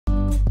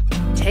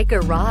Take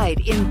a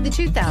ride in the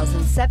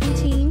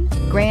 2017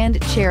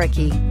 Grand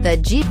Cherokee. The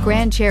Jeep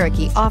Grand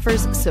Cherokee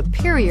offers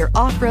superior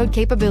off-road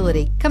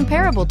capability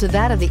comparable to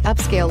that of the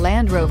upscale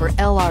Land Rover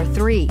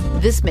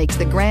LR3. This makes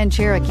the Grand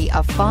Cherokee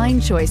a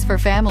fine choice for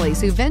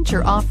families who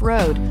venture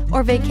off-road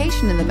or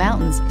vacation in the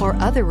mountains or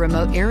other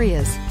remote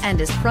areas,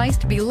 and is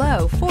priced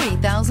below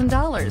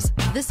 $40,000.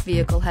 This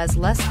vehicle has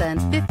less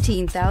than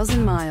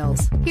 15,000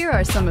 miles. Here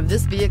are some of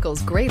this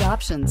vehicle's great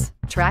options: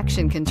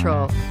 traction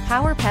control,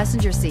 power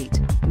passenger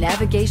seat,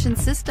 navigation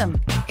system,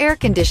 air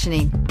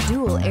conditioning,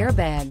 dual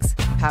airbags,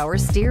 power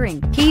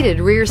steering, heated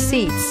rear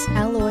seats,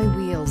 alloy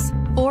wheels,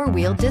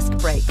 four-wheel disc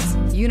brakes,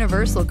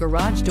 universal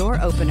garage door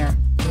opener.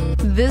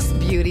 This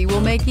beauty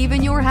will make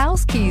even your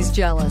house keys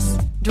jealous.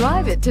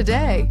 Drive it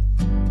today.